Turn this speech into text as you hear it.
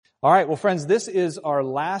All right, well, friends, this is our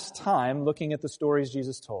last time looking at the stories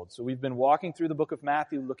Jesus told. So we've been walking through the book of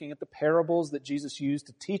Matthew, looking at the parables that Jesus used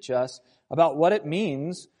to teach us about what it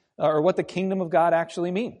means, or what the kingdom of God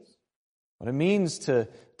actually means. What it means to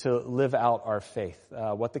live out our faith,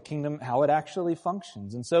 what the kingdom, how it actually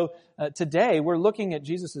functions. And so today we're looking at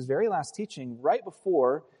Jesus' very last teaching right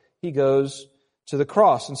before he goes to the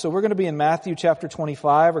cross. And so we're going to be in Matthew chapter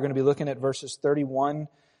 25. We're going to be looking at verses 31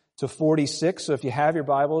 to 46. So if you have your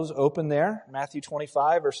Bibles, open there. Matthew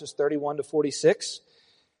 25, verses 31 to 46.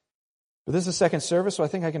 But this is the second service, so I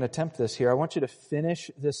think I can attempt this here. I want you to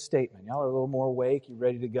finish this statement. Y'all are a little more awake. You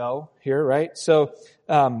ready to go here, right? So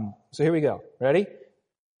here we go. Ready?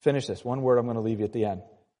 Finish this. One word I'm going to leave you at the end.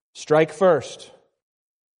 Strike first.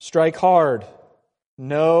 Strike hard.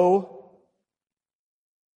 No.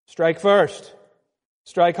 Strike first.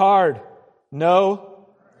 Strike hard. No.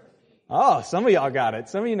 Oh, some of y'all got it.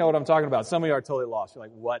 Some of you know what I'm talking about. Some of you are totally lost. You're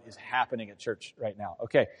like, what is happening at church right now?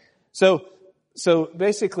 Okay. So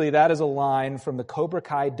basically that is a line from the Cobra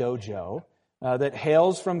Kai dojo that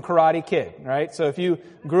hails from Karate Kid, right? So if you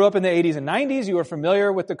grew up in the 80s and 90s, you are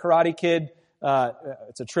familiar with the Karate Kid.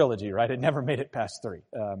 It's a trilogy, right? It never made it past 3,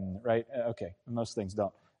 right? Okay. Most things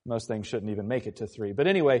don't. Most things shouldn't even make it to 3. But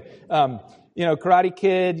anyway, Karate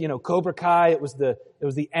Kid, Cobra Kai, it was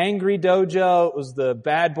the angry dojo. It was the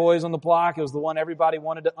bad boys on the block. It was the one everybody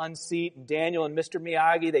wanted to unseat. And Daniel and Mr.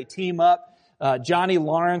 Miyagi, they team up. Johnny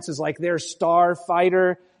Lawrence is like their star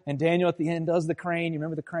fighter. And Daniel at the end does the crane. You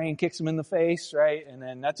remember the crane kicks him in the face, right? And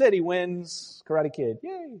then that's it. He wins. Karate Kid.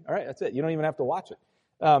 Yay. All right. That's it. You don't even have to watch it.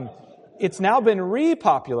 It's now been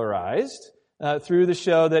repopularized through the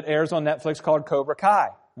show that airs on Netflix called Cobra Kai.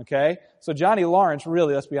 Okay? So Johnny Lawrence,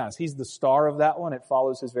 really, let's be honest, he's the star of that one. It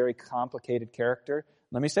follows his very complicated character.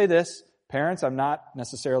 Let me say this. Parents, I'm not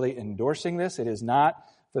necessarily endorsing this. It is not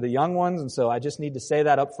for the young ones, and so I just need to say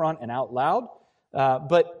that up front and out loud.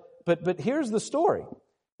 But here's the story.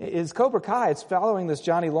 Is Cobra Kai, it's following this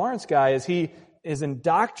Johnny Lawrence guy as he is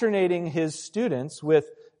indoctrinating his students with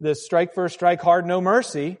this strike first, strike hard, no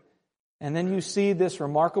mercy. And then you see this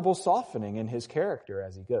remarkable softening in his character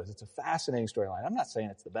as he goes. It's a fascinating storyline. I'm not saying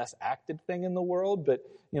it's the best acted thing in the world, but,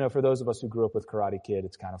 for those of us who grew up with Karate Kid,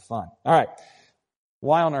 it's kind of fun. All right.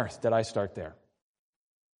 Why on earth did I start there?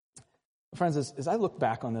 Friends, as I look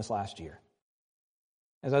back on this last year,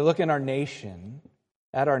 as I look at our nation,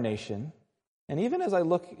 and even as I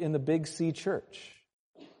look in the Big C church,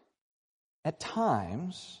 at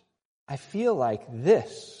times, I feel like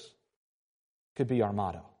this could be our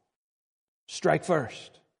motto. Strike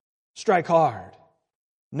first. Strike hard.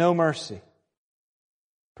 No mercy.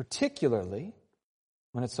 Particularly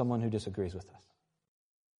when it's someone who disagrees with us.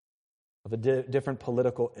 Of a different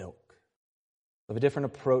political ilk. Of a different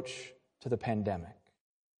approach to the pandemic.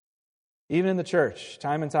 Even in the church,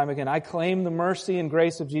 time and time again, I claim the mercy and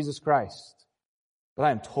grace of Jesus Christ. But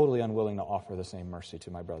I am totally unwilling to offer the same mercy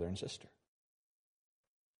to my brother and sister.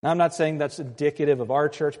 Now, I'm not saying that's indicative of our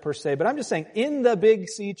church per se, but I'm just saying in the Big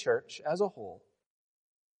C church as a whole,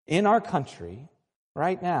 in our country,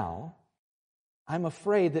 right now, I'm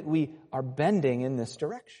afraid that we are bending in this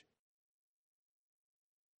direction.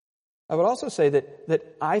 I would also say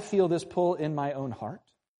that I feel this pull in my own heart.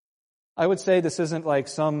 I would say this isn't like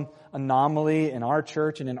some anomaly in our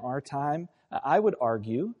church and in our time. I would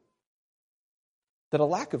argue that a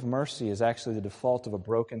lack of mercy is actually the default of a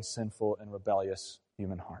broken, sinful, and rebellious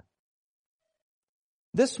human heart.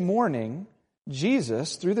 This morning,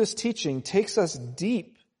 Jesus, through this teaching, takes us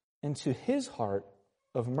deep into his heart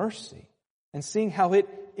of mercy and seeing how it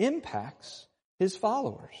impacts his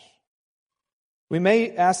followers. We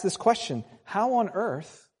may ask this question, how on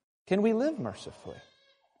earth can we live mercifully?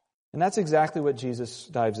 And that's exactly what Jesus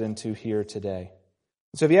dives into here today.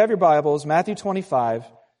 So if you have your Bibles, Matthew 25,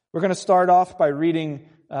 we're going to start off by reading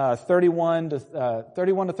 31 to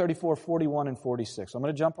 34, 41, and 46. I'm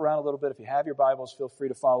going to jump around a little bit. If you have your Bibles, feel free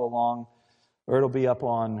to follow along, or it'll be up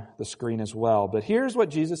on the screen as well. But here's what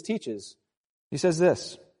Jesus teaches. He says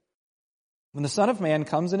this, when the Son of Man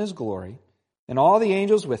comes in his glory, and all the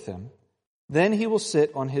angels with him, then he will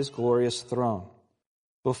sit on his glorious throne.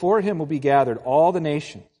 Before him will be gathered all the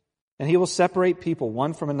nations, and he will separate people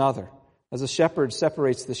one from another, as a shepherd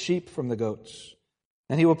separates the sheep from the goats.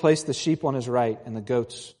 And he will place the sheep on his right and the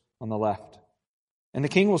goats on the left. And the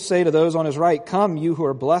king will say to those on his right, come, you who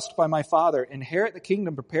are blessed by my Father, inherit the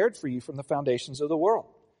kingdom prepared for you from the foundations of the world.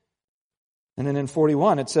 And then in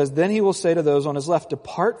 41 it says, then he will say to those on his left,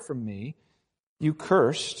 depart from me, you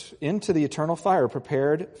cursed, into the eternal fire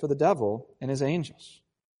prepared for the devil and his angels.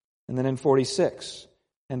 And then in 46,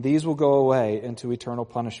 and these will go away into eternal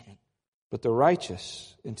punishment, but the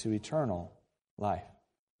righteous into eternal life.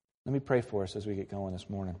 Let me pray for us as we get going this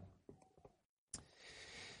morning.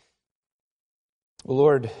 Well,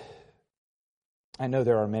 Lord, I know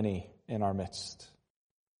there are many in our midst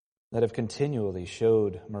that have continually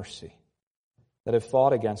showed mercy, that have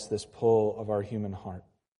fought against this pull of our human heart.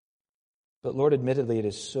 But Lord, admittedly, it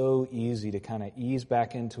is so easy to kind of ease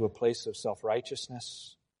back into a place of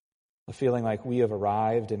self-righteousness, of feeling like we have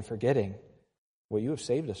arrived and forgetting what you have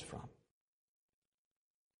saved us from.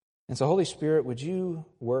 And so, Holy Spirit, would you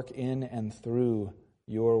work in and through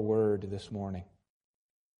your word this morning?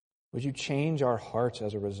 Would you change our hearts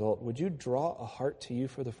as a result? Would you draw a heart to you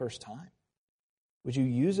for the first time? Would you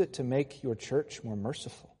use it to make your church more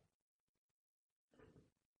merciful?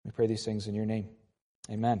 We pray these things in your name.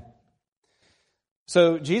 Amen.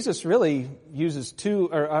 So Jesus really uses I'm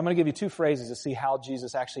going to give you two phrases to see how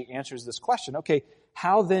Jesus actually answers this question. Okay,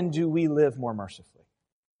 how then do we live more mercifully?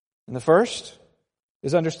 And the first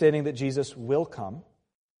is understanding that Jesus will come.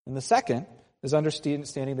 And the second is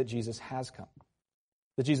understanding that Jesus has come.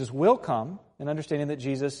 That Jesus will come and understanding that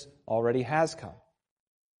Jesus already has come.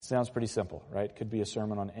 Sounds pretty simple, right? Could be a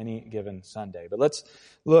sermon on any given Sunday. But let's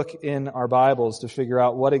look in our Bibles to figure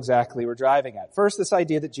out what exactly we're driving at. First, this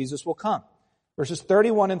idea that Jesus will come. Verses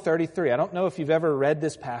 31 and 33. I don't know if you've ever read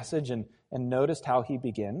this passage and noticed how he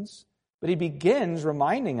begins, but he begins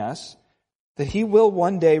reminding us that he will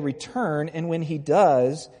one day return, and when he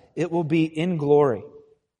does, it will be in glory.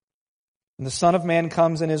 When the Son of Man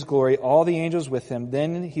comes in his glory, all the angels with him,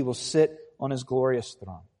 then he will sit on his glorious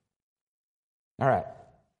throne. All right.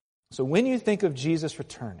 So when you think of Jesus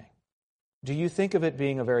returning, do you think of it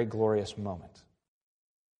being a very glorious moment?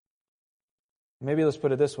 Maybe let's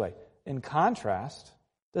put it this way. In contrast,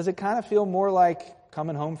 does it kind of feel more like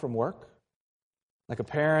coming home from work? Like a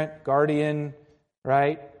parent, guardian,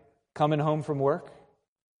 right? Coming home from work?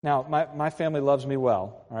 Now, my family loves me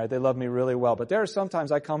well, all right? They love me really well. But there are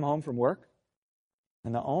sometimes I come home from work,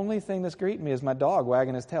 and the only thing that's greeting me is my dog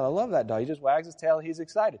wagging his tail. I love that dog. He just wags his tail. He's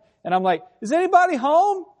excited. And I'm like, is anybody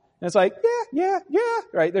home? And it's like, yeah,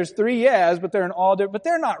 right? There's 3 yeahs, but they're in all different, but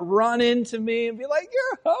they're not running to me and be like,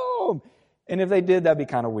 you're home. And if they did, that'd be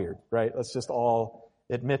kind of weird, right? Let's just all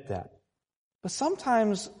admit that. But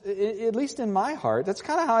sometimes, at least in my heart, that's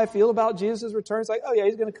kind of how I feel about Jesus' return. It's like, oh yeah,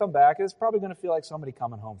 he's going to come back. It's probably going to feel like somebody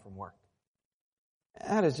coming home from work.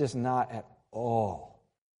 That is just not at all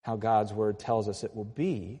how God's word tells us it will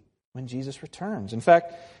be when Jesus returns. In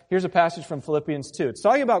fact, here's a passage from Philippians 2. It's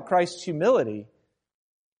talking about Christ's humility,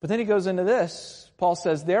 but then he goes into this. Paul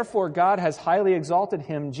says, therefore God has highly exalted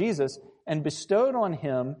him, Jesus, and bestowed on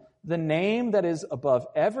him the name that is above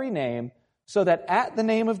every name, so that at the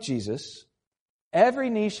name of Jesus,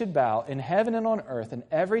 every knee should bow in heaven and on earth, and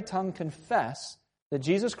every tongue confess that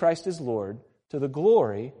Jesus Christ is Lord, to the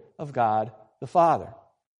glory of God the Father.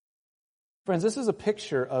 Friends, this is a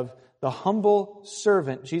picture of the humble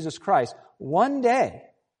servant, Jesus Christ. One day,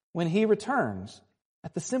 when he returns,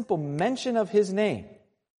 at the simple mention of his name,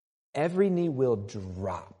 every knee will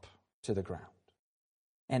drop to the ground.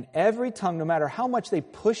 And every tongue, no matter how much they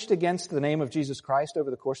pushed against the name of Jesus Christ over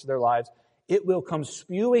the course of their lives, it will come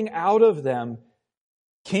spewing out of them,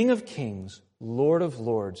 King of Kings, Lord of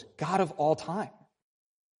Lords, God of all time.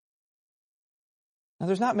 Now,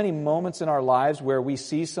 there's not many moments in our lives where we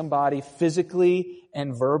see somebody physically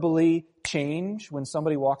and verbally change when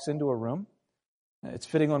somebody walks into a room. It's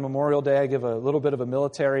fitting on Memorial Day. I give a little bit of a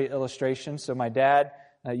military illustration. So my dad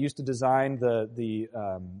used to design the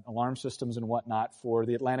alarm systems and whatnot for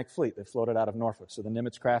the Atlantic Fleet that floated out of Norfolk. So the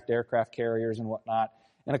Nimitz-Craft aircraft carriers and whatnot.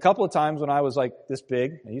 And a couple of times when I was like this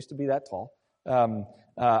big, I used to be that tall,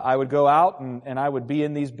 I would go out and I would be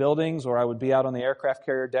in these buildings, or I would be out on the aircraft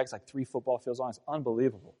carrier decks, like 3 football fields long. It's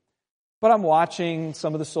unbelievable. But I'm watching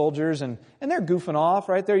some of the soldiers and they're goofing off,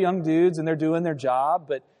 right? They're young dudes and they're doing their job.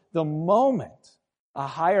 But the moment a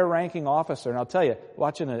higher ranking officer, and I'll tell you,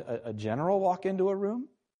 watching a general walk into a room,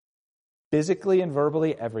 physically and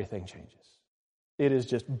verbally, everything changes. It is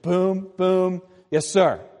just boom, boom, yes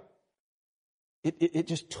sir. It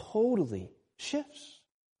just totally shifts.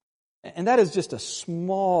 And that is just a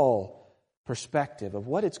small perspective of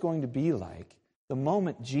what it's going to be like the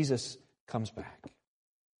moment Jesus comes back.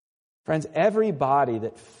 Friends, every body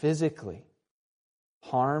that physically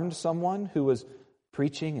harmed someone who was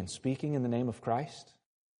preaching and speaking in the name of Christ,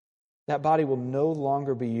 that body will no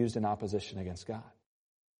longer be used in opposition against God.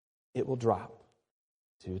 It will drop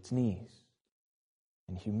to its knees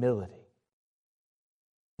in humility.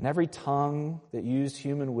 And every tongue that used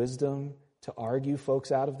human wisdom to argue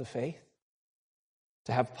folks out of the faith,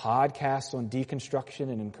 to have podcasts on deconstruction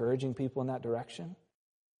and encouraging people in that direction,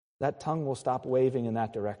 that tongue will stop waving in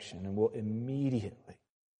that direction and will immediately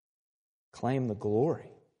claim the glory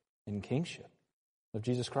and kingship of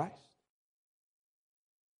Jesus Christ.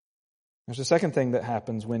 There's a second thing that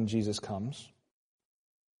happens when Jesus comes,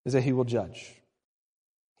 is that he will judge.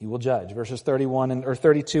 He will judge. Verses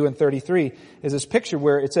 32 and 33 is this picture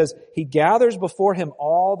where it says, he gathers before him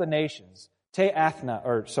all the nations.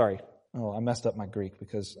 I messed up my Greek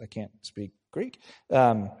because I can't speak Greek.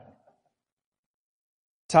 Ta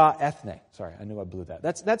ethne. Sorry, I knew I blew that.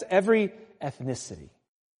 That's every ethnicity.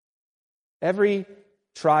 Every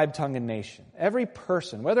tribe, tongue, and nation. Every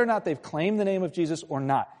person, whether or not they've claimed the name of Jesus or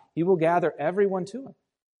not, he will gather everyone to him.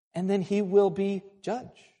 And then he will be judge.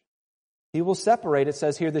 He will separate, it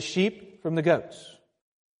says here, the sheep from the goats.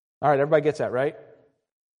 All right, everybody gets that, right?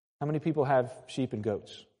 How many people have sheep and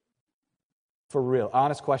goats? For real,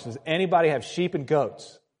 honest question. Does anybody have sheep and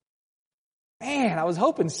goats? Man, I was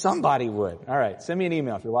hoping somebody would. All right, send me an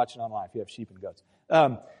email if you're watching online if you have sheep and goats.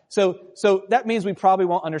 So that means we probably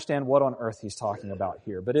won't understand what on earth he's talking about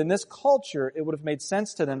here. But in this culture, it would have made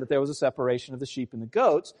sense to them that there was a separation of the sheep and the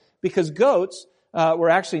goats, because goats were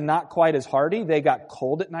actually not quite as hardy. They got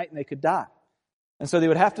cold at night and they could die. And so they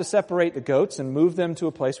would have to separate the goats and move them to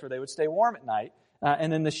a place where they would stay warm at night.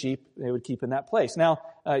 And then the sheep they would keep in that place. Now,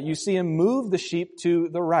 you see him move the sheep to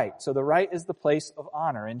the right. So the right is the place of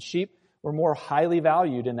honor. And sheep were more highly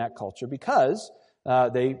valued in that culture because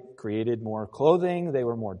they created more clothing. They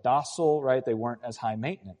were more docile, right? They weren't as high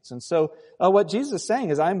maintenance. And so what Jesus is saying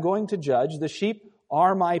is, I'm going to judge. The sheep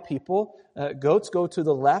are my people. Goats go to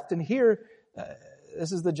the left. And here,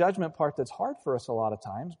 this is the judgment part that's hard for us a lot of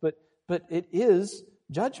times, but it is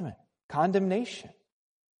judgment, condemnation.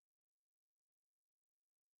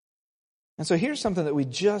 And so here's something that we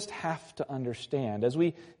just have to understand as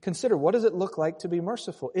we consider what does it look like to be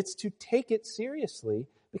merciful. It's to take it seriously,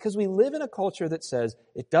 because we live in a culture that says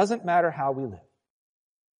it doesn't matter how we live.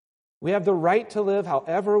 We have the right to live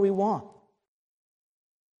however we want.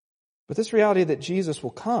 But this reality that Jesus will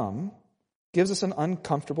come gives us an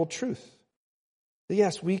uncomfortable truth. That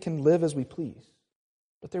yes, we can live as we please,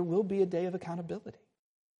 but there will be a day of accountability.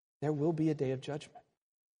 There will be a day of judgment.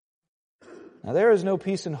 Now, there is no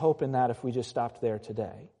peace and hope in that if we just stopped there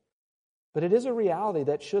today. But it is a reality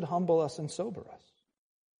that should humble us and sober us.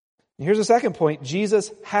 And here's the second point.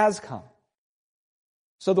 Jesus has come.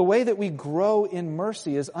 So the way that we grow in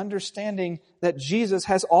mercy is understanding that Jesus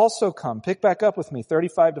has also come. Pick back up with me,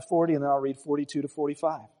 35 to 40, and then I'll read 42 to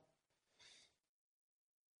 45.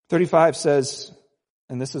 35 says,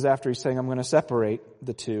 and this is after he's saying, I'm going to separate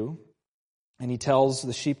the two. And he tells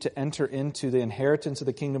the sheep to enter into the inheritance of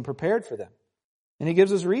the kingdom prepared for them. And he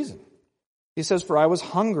gives his reason. He says, for I was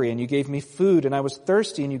hungry and you gave me food, and I was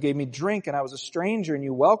thirsty and you gave me drink, and I was a stranger and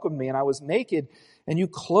you welcomed me, and I was naked and you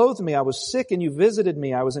clothed me, I was sick and you visited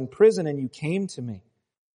me, I was in prison and you came to me.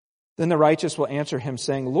 Then the righteous will answer him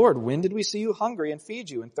saying, Lord, when did we see you hungry and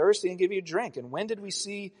feed you, and thirsty and give you drink? And when did we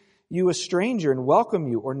see you a stranger and welcome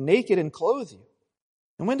you, or naked and clothe you?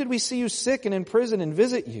 And when did we see you sick and in prison and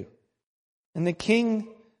visit you? And the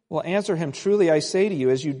king will answer him, truly I say to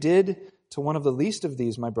you, as you did to one of the least of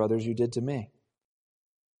these, my brothers, you did to me.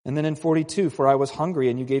 And then in 42, for I was hungry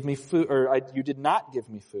and you gave me food, you did not give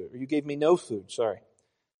me food, or you gave me no food,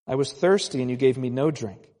 I was thirsty and you gave me no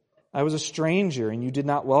drink. I was a stranger and you did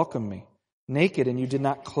not welcome me, naked and you did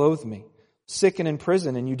not clothe me, sick and in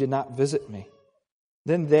prison and you did not visit me.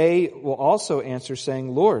 Then they will also answer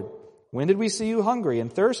saying, Lord, when did we see you hungry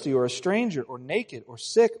and thirsty, or a stranger, or naked, or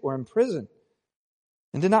sick, or in prison,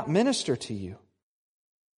 and did not minister to you?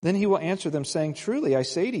 Then he will answer them saying, truly I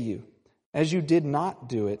say to you, as you did not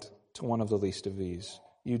do it to one of the least of these,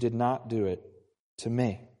 you did not do it to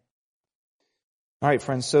me. All right,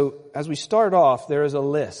 friends, so as we start off, there is a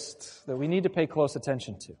list that we need to pay close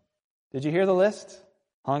attention to. Did you hear the list?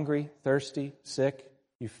 Hungry, thirsty, sick,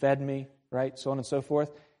 you fed me, right? So on and so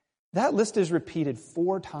forth. That list is repeated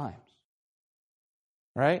 4 times,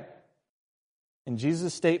 right? In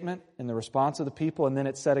Jesus' statement, in the response of the people, and then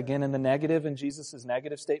it's said again in the negative, in Jesus'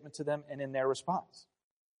 negative statement to them, and in their response.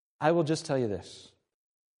 I will just tell you this.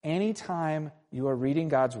 Anytime you are reading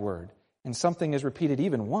God's Word, and something is repeated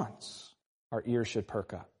even once, our ears should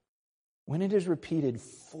perk up. When it is repeated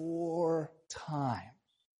 4 times,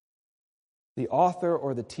 the author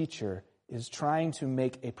or the teacher is trying to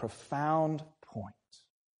make a profound point.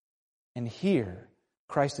 And here,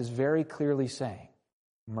 Christ is very clearly saying,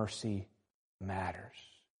 mercy matters.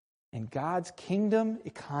 In God's kingdom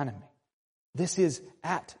economy, this is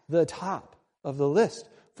at the top of the list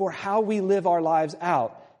for how we live our lives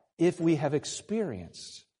out if we have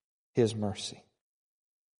experienced His mercy.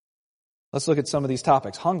 Let's look at some of these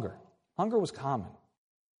topics. Hunger. Hunger was common.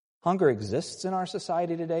 Hunger exists in our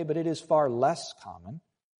society today, but it is far less common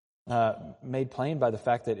made plain by the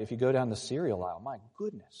fact that if you go down the cereal aisle, my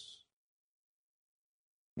goodness,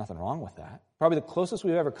 nothing wrong with that. Probably the closest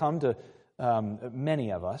we've ever come to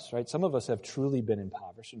many of us, right? Some of us have truly been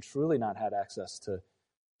impoverished and truly not had access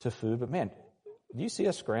to food. But man, do you see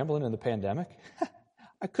us scrambling in the pandemic?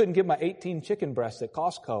 I couldn't get my 18 chicken breasts at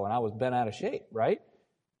Costco and I was bent out of shape, right?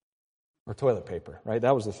 Or toilet paper, right?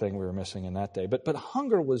 That was the thing we were missing in that day. But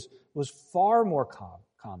hunger was far more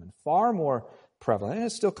common, far more prevalent, and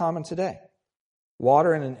it's still common today.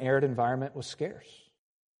 Water in an arid environment was scarce.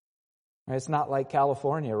 Right? It's not like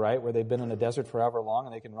California, right, where they've been in a desert for however long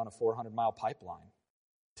and they can run a 400-mile pipeline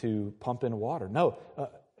to pump in water. No,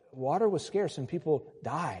 water was scarce and people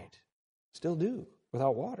died, still do,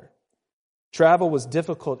 without water. Travel was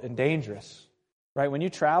difficult and dangerous, right? When you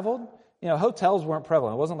traveled, hotels weren't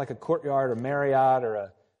prevalent. It wasn't like a Courtyard or Marriott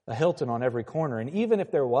or a Hilton on every corner. And even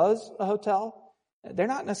if there was a hotel, they're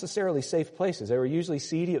not necessarily safe places. They were usually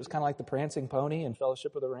seedy. It was kind of like the Prancing Pony in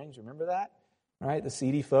Fellowship of the Rings. Remember that? Right? The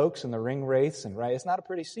seedy folks and the ring wraiths. And right, it's not a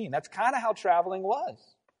pretty scene. That's kind of how traveling was.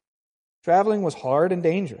 Traveling was hard and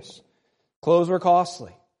dangerous. Clothes were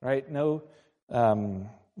costly, right? No,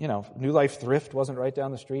 New Life Thrift wasn't right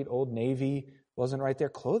down the street. Old Navy wasn't right there.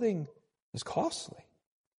 Clothing is costly.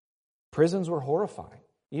 Prisons were horrifying.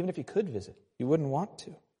 Even if you could visit, you wouldn't want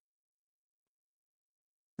to.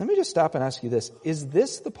 Let me just stop and ask you this. Is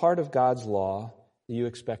this the part of God's law that you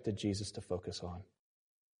expected Jesus to focus on?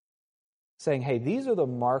 Saying, hey, these are the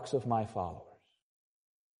marks of my followers,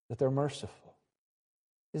 that they're merciful.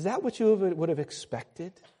 Is that what you would have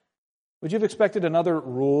expected? Would you have expected another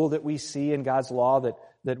rule that we see in God's law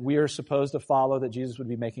that we are supposed to follow that Jesus would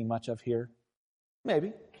be making much of here?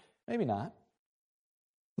 Maybe. Maybe not.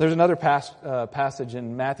 There's another passage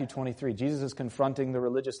in Matthew 23. Jesus is confronting the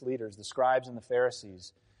religious leaders, the scribes and the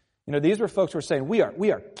Pharisees. These were folks who were saying, we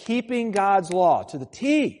are keeping God's law to the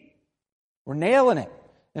T. We're nailing it.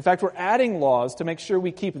 In fact, we're adding laws to make sure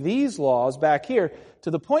we keep these laws back here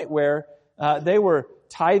to the point where they were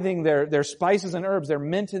tithing their spices and herbs, their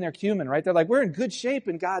mint and their cumin, right? They're like, we're in good shape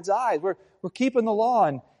in God's eyes. We're keeping the law.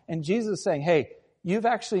 And Jesus is saying, hey, you've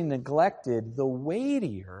actually neglected the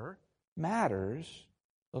weightier matters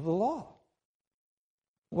of the law.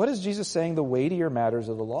 What is Jesus saying the weightier matters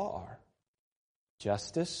of the law are?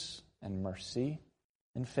 Justice and mercy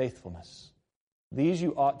and faithfulness. These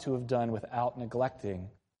you ought to have done without neglecting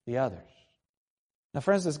the others. Now,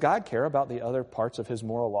 friends, does God care about the other parts of His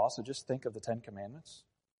moral law? So just think of the Ten Commandments.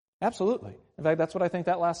 Absolutely. In fact, that's what I think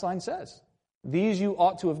that last line says. These you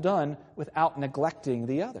ought to have done without neglecting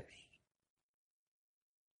the others.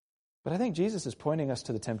 But I think Jesus is pointing us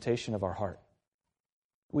to the temptation of our heart.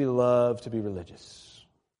 We love to be religious.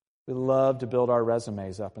 We love to build our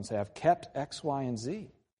resumes up and say, I've kept X, Y, and Z.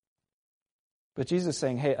 But Jesus is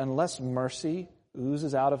saying, hey, unless mercy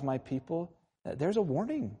oozes out of my people, there's a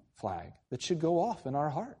warning flag that should go off in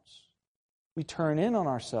our hearts. We turn in on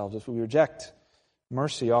ourselves if we reject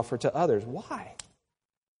mercy offered to others. Why?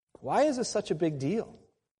 Why is this such a big deal?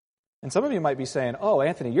 And some of you might be saying, oh,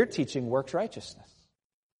 Anthony, you're teaching works righteousness.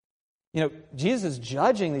 Jesus is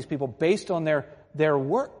judging these people based on their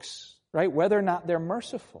works, right? Whether or not they're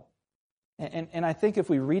merciful. And I think if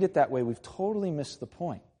we read it that way, we've totally missed the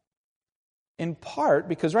point. In part,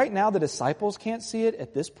 because right now the disciples can't see it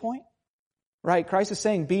at this point. Right? Christ is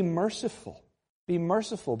saying, be merciful. Be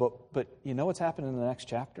merciful. But you know what's happening in the next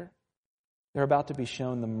chapter? They're about to be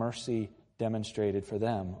shown the mercy demonstrated for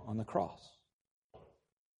them on the cross.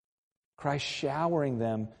 Christ showering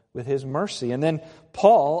them with His mercy. And then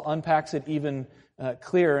Paul unpacks it even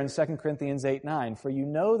clearer in 2 Corinthians 8:9. For you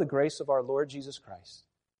know the grace of our Lord Jesus Christ,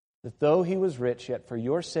 that though He was rich, yet for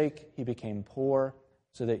your sake He became poor,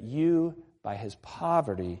 so that you, by His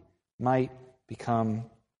poverty, might become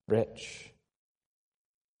rich.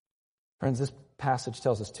 Friends, this passage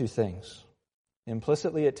tells us two things.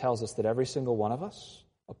 Implicitly, it tells us that every single one of us,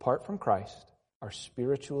 apart from Christ, are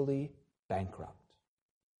spiritually bankrupt,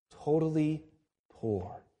 totally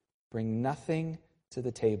poor, bring nothing to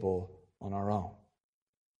the table on our own.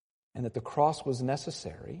 And that the cross was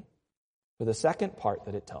necessary for the second part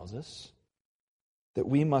that it tells us, that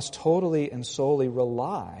we must totally and solely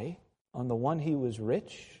rely on the one who was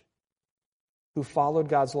rich, who followed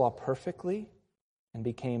God's law perfectly, and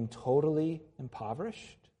became totally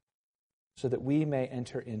impoverished so that we may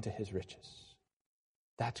enter into His riches.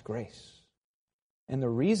 That's grace. And the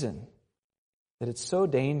reason that it's so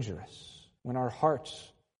dangerous when our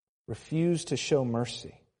hearts refuse to show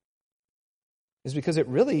mercy is because it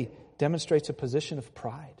really demonstrates a position of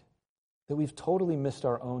pride, that we've totally missed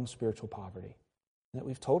our own spiritual poverty, and that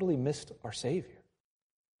we've totally missed our Savior.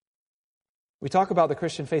 We talk about the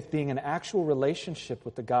Christian faith being an actual relationship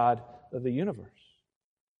with the God of the universe.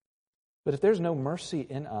 But if there's no mercy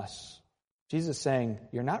in us, Jesus is saying,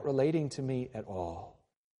 you're not relating to me at all.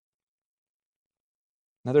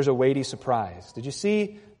 Now there's a weighty surprise. Did you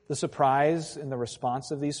see the surprise in the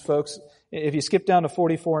response of these folks? If you skip down to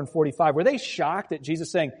 44 and 45, were they shocked at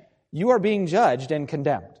Jesus saying, you are being judged and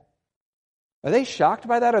condemned? Are they shocked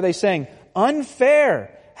by that? Are they saying,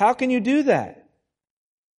 unfair? How can you do that?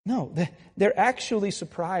 No, they're actually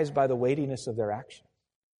surprised by the weightiness of their actions.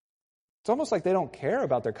 It's almost like they don't care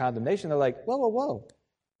about their condemnation. They're like, whoa.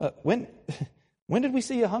 When did we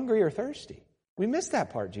see you hungry or thirsty? We missed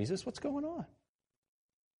that part, Jesus. What's going on?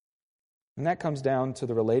 And that comes down to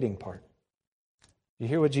the relating part. You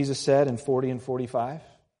hear what Jesus said in 40 and 45?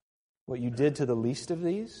 What you did to the least of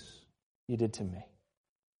these, you did to me.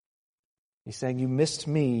 He's saying you missed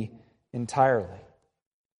me entirely.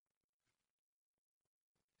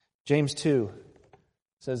 James 2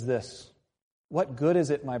 says this, what good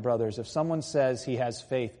is it, my brothers, if someone says he has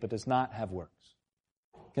faith but does not have works?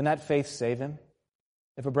 Can that faith save him?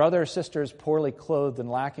 If a brother or sister is poorly clothed and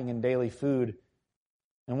lacking in daily food,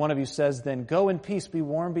 and one of you says then, go in peace, be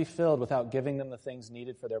warm, be filled, without giving them the things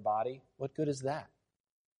needed for their body, what good is that?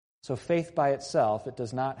 So faith by itself, it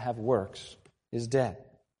does not have works, is dead.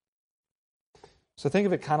 So think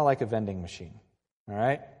of it kind of like a vending machine, all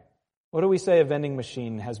right? What do we say a vending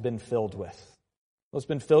machine has been filled with? Well, it's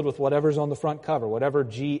been filled with whatever's on the front cover, whatever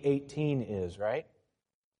G18 is, right?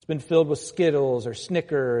 It's been filled with Skittles or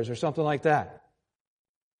Snickers or something like that.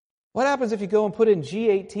 What happens if you go and put in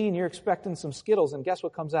G18, you're expecting some Skittles, and guess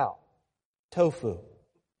what comes out? Tofu.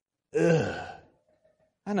 Ugh.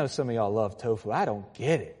 I know some of y'all love tofu. I don't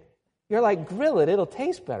get it. You're like, grill it, it'll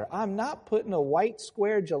taste better. I'm not putting a white,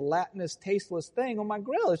 square, gelatinous, tasteless thing on my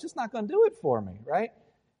grill. It's just not going to do it for me, right?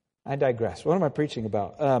 I digress. What am I preaching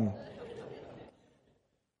about?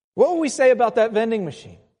 What will we say about that vending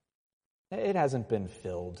machine? It hasn't been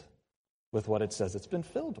filled with what it says it's been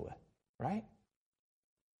filled with, right?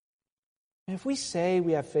 And if we say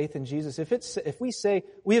we have faith in Jesus, if we say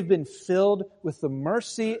we have been filled with the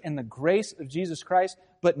mercy and the grace of Jesus Christ,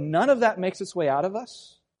 but none of that makes its way out of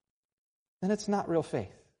us, then it's not real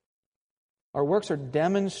faith. Our works are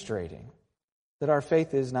demonstrating that our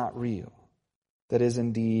faith is not real, that is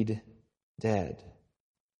indeed dead.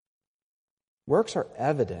 Works are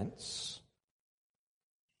evidence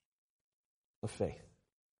of faith.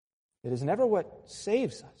 It is never what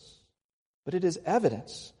saves us, but it is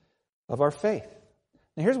evidence of our faith.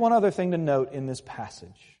 Now here's one other thing to note in this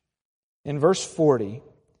passage. In verse 40,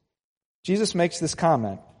 Jesus makes this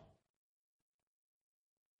comment.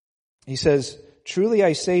 He says, truly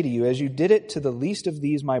I say to you, as you did it to the least of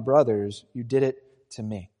these my brothers, you did it to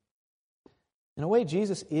me. In a way,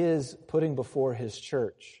 Jesus is putting before his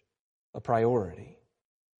church a priority.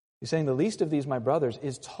 He's saying the least of these my brothers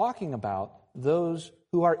is talking about those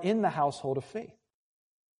who are in the household of faith.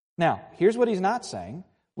 Now, here's what he's not saying.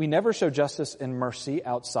 We never show justice and mercy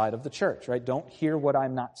outside of the church, right? Don't hear what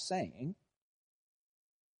I'm not saying.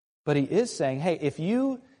 But he is saying, hey, if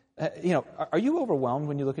you, are you overwhelmed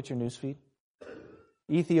when you look at your newsfeed?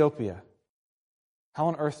 Ethiopia. How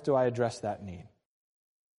on earth do I address that need?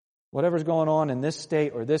 Whatever's going on in this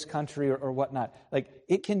state or this country or whatnot,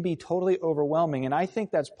 it can be totally overwhelming. And I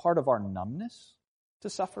think that's part of our numbness to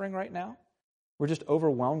suffering right now. We're just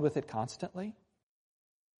overwhelmed with it constantly.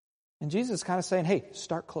 And Jesus is kind of saying, hey,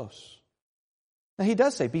 start close. Now he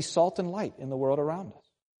does say, be salt and light in the world around us.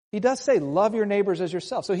 He does say, love your neighbors as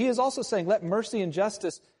yourself. So he is also saying, let mercy and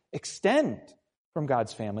justice extend from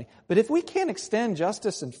God's family. But if we can't extend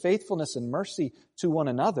justice and faithfulness and mercy to one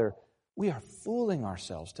another, we are fooling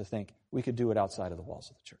ourselves to think we could do it outside of the walls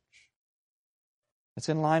of the church. It's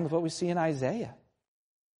in line with what we see in Isaiah.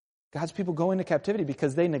 God's people go into captivity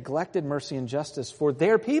because they neglected mercy and justice for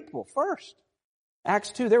their people first.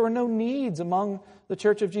 Acts 2, there were no needs among the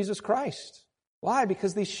church of Jesus Christ. Why?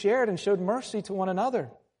 Because they shared and showed mercy to one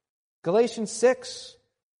another. Galatians 6,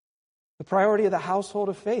 the priority of the household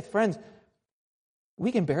of faith. Friends,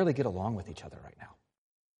 we can barely get along with each other right now.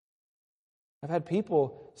 I've had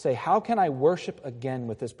people say, how can I worship again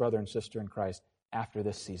with this brother and sister in Christ after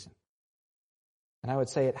this season? And I would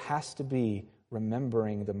say it has to be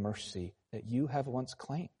remembering the mercy that you have once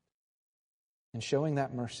claimed and showing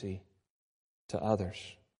that mercy to others.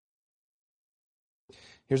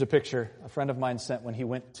 Here's a picture a friend of mine sent when he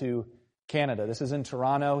went to Canada. This is in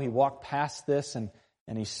Toronto. He walked past this and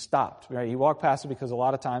he stopped. Right? He walked past it because a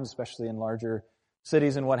lot of times, especially in larger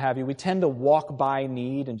cities and what have you, we tend to walk by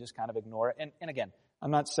need and just kind of ignore it. And again,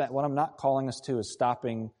 I'm not saying, what I'm not calling us to is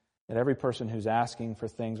stopping at every person who's asking for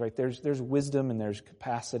things, right? There's wisdom and there's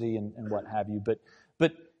capacity and what have you.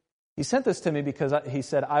 But he sent this to me because he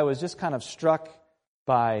said, I was just kind of struck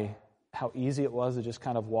by how easy it was to just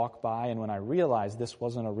kind of walk by. And when I realized this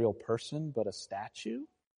wasn't a real person, but a statue,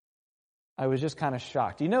 I was just kind of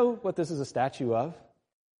shocked. Do you know what this is a statue of?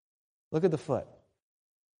 Look at the foot.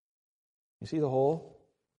 You see the hole?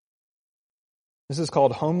 This is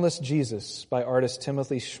called Homeless Jesus by artist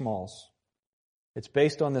Timothy Schmalz. It's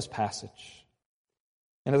based on this passage.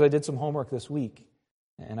 And as I did some homework this week,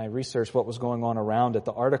 and I researched what was going on around it,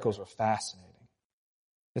 the articles were fascinating.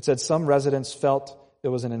 It said some residents felt it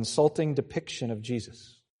was an insulting depiction of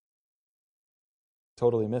Jesus.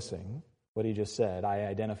 Totally missing what he just said. I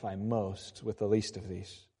identify most with the least of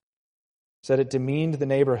these. Said it demeaned the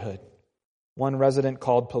neighborhood. One resident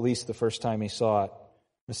called police the first time he saw it,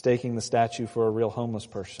 mistaking the statue for a real homeless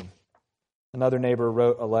person. Another neighbor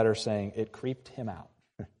wrote a letter saying it creeped him out.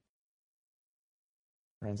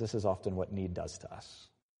 Friends, this is often what need does to us.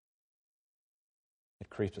 It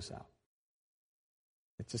creeps us out.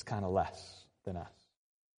 It's just kind of less than us.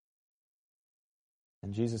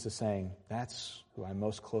 And Jesus is saying, that's who I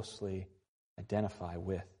most closely identify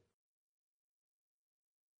with.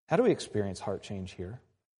 How do we experience heart change here?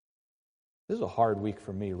 This is a hard week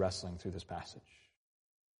for me wrestling through this passage.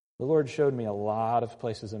 The Lord showed me a lot of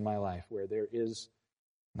places in my life where there is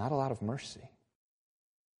not a lot of mercy.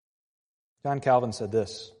 John Calvin said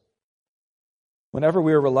this, whenever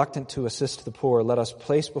we are reluctant to assist the poor, let us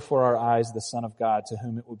place before our eyes the Son of God, to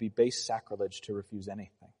whom it would be base sacrilege to refuse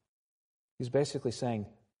anything. He's basically saying,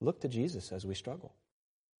 look to Jesus as we struggle.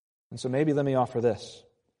 And so maybe let me offer this.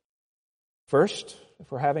 First,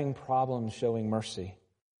 if we're having problems showing mercy,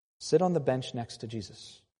 sit on the bench next to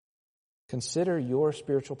Jesus. Consider your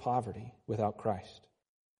spiritual poverty without Christ.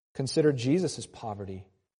 Consider Jesus' poverty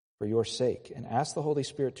for your sake, and ask the Holy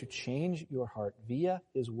Spirit to change your heart via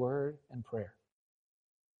His word and prayer.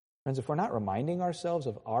 Friends, if we're not reminding ourselves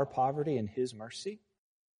of our poverty and His mercy,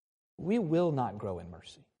 we will not grow in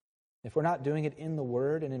mercy. If we're not doing it in the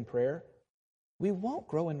word and in prayer, we won't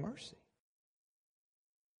grow in mercy.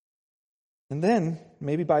 And then,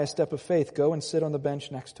 maybe by a step of faith, go and sit on the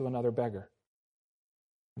bench next to another beggar.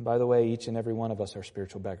 And by the way, each and every one of us are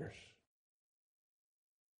spiritual beggars.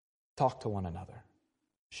 Talk to one another.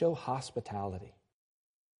 Show hospitality.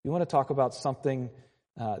 You want to talk about something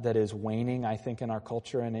that is waning, I think, in our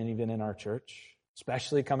culture and even in our church,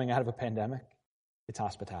 especially coming out of a pandemic? It's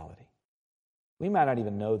hospitality. We might not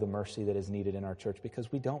even know the mercy that is needed in our church because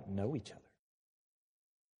we don't know each other.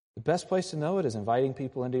 The best place to know it is inviting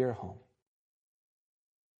people into your home,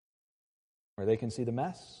 where they can see the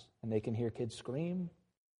mess and they can hear kids scream,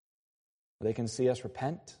 where they can see us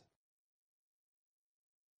repent.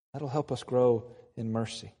 That'll help us grow in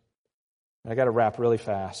mercy. I got to wrap really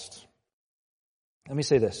fast. Let me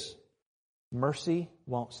say this. Mercy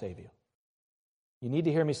won't save you. You need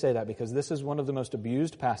to hear me say that because this is one of the most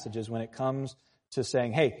abused passages when it comes to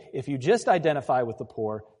saying, hey, if you just identify with the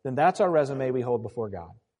poor, then that's our resume we hold before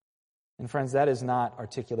God. And friends, that is not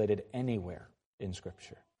articulated anywhere in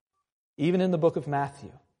Scripture. Even in the book of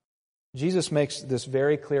Matthew, Jesus makes this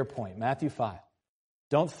very clear point. Matthew 5.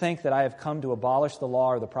 Don't think that I have come to abolish the law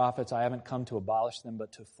or the prophets. I haven't come to abolish them,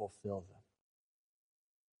 but to fulfill them.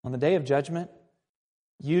 On the day of judgment,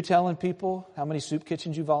 you telling people how many soup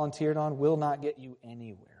kitchens you volunteered on will not get you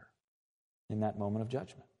anywhere in that moment of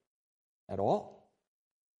judgment at all.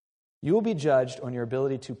 You will be judged on your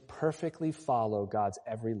ability to perfectly follow God's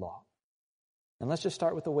every law. And let's just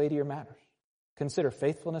start with the weightier matters. Consider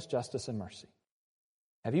faithfulness, justice, and mercy.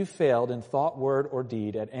 Have you failed in thought, word, or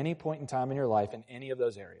deed at any point in time in your life in any of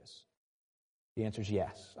those areas? The answer is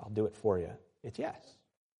yes. I'll do it for you. It's yes.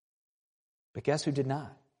 But guess who did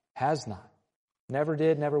not? Has not. Never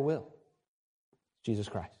did, never will. Jesus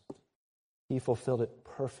Christ. He fulfilled it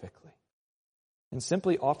perfectly. And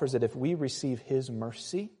simply offers that if we receive His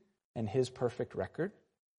mercy and His perfect record,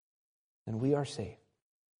 then we are saved.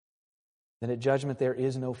 Then at judgment there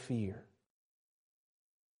is no fear.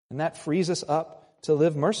 And that frees us up to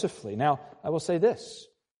live mercifully. Now, I will say this.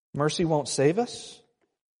 Mercy won't save us,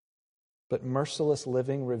 but merciless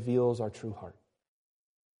living reveals our true heart.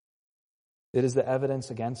 It is the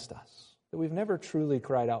evidence against us that we've never truly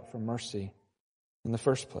cried out for mercy in the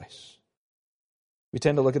first place. We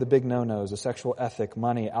tend to look at the big no-nos, the sexual ethic,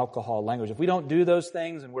 money, alcohol, language. If we don't do those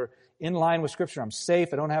things and we're in line with Scripture, I'm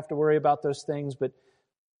safe, I don't have to worry about those things. But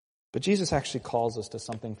Jesus actually calls us to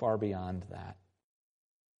something far beyond that.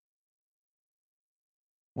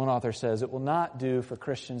 One author says, it will not do for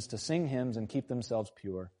Christians to sing hymns and keep themselves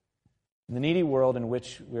pure in the needy world in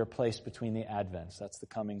which we are placed between the advents, that's the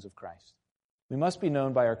comings of Christ, We must be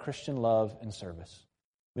known by our Christian love and service.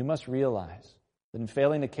 We must realize that in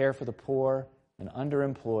failing to care for the poor and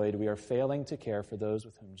underemployed, we are failing to care for those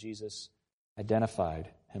with whom Jesus identified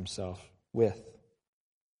himself with.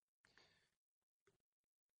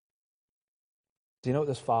 Do you know what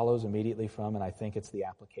this follows immediately from? And I think it's the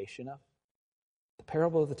application of the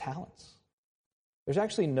parable of the talents. There's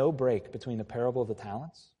actually no break between the parable of the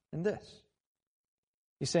talents and this.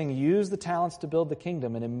 He's saying, use the talents to build the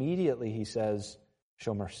kingdom, and immediately he says,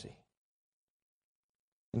 show mercy.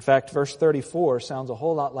 In fact, verse 34 sounds a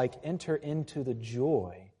whole lot like enter into the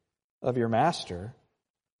joy of your master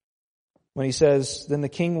when he says, then the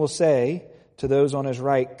king will say to those on his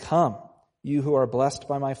right, come, you who are blessed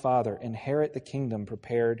by my Father, inherit the kingdom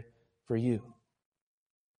prepared for you.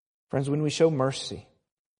 Friends, when we show mercy,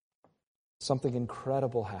 something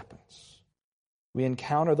incredible happens. We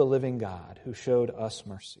encounter the living God who showed us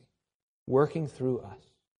mercy, working through us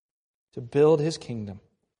to build his kingdom,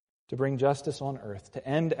 to bring justice on earth, to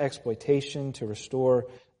end exploitation, to restore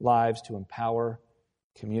lives, to empower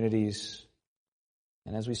communities.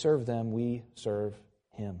 And as we serve them, we serve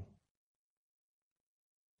him.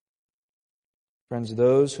 Friends,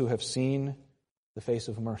 those who have seen the face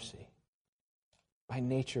of mercy by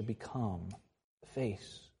nature become the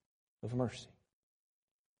face of mercy.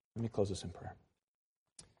 Let me close this in prayer.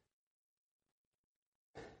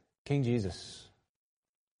 King Jesus,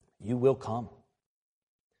 you will come.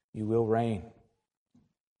 You will reign.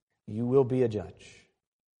 You will be a judge.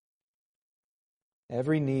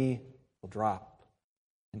 Every knee will drop,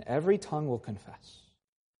 and every tongue will confess.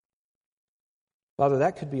 Father,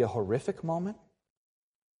 that could be a horrific moment,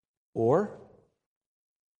 or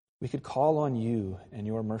we could call on you and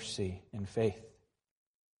your mercy and faith.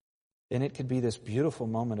 And it could be this beautiful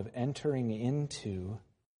moment of entering into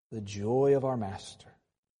the joy of our Master,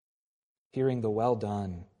 hearing the well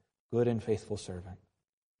done, good and faithful servant.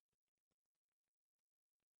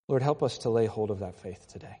 Lord, help us to lay hold of that faith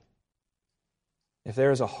today. If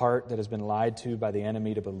there is a heart that has been lied to by the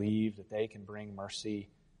enemy to believe that they can bring mercy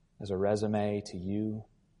as a resume to you,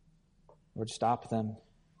 Lord, stop them.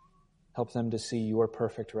 Help them to see your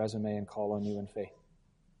perfect resume and call on you in faith.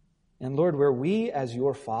 And Lord, where we as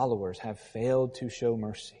your followers have failed to show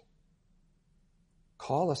mercy,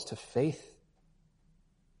 call us to faith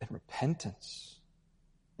and repentance.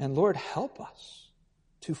 And Lord, help us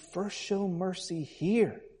to first show mercy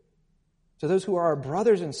here to those who are our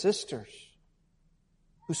brothers and sisters,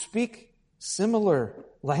 who speak similar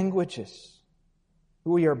languages,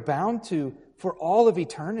 who we are bound to for all of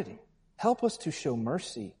eternity. Help us to show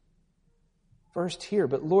mercy first here.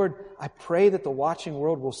 But Lord, I pray that the watching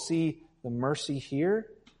world will see the mercy here,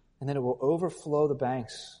 and then it will overflow the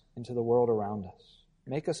banks into the world around us.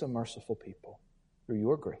 Make us a merciful people through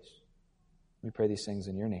your grace. We pray these things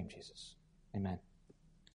in your name, Jesus. Amen.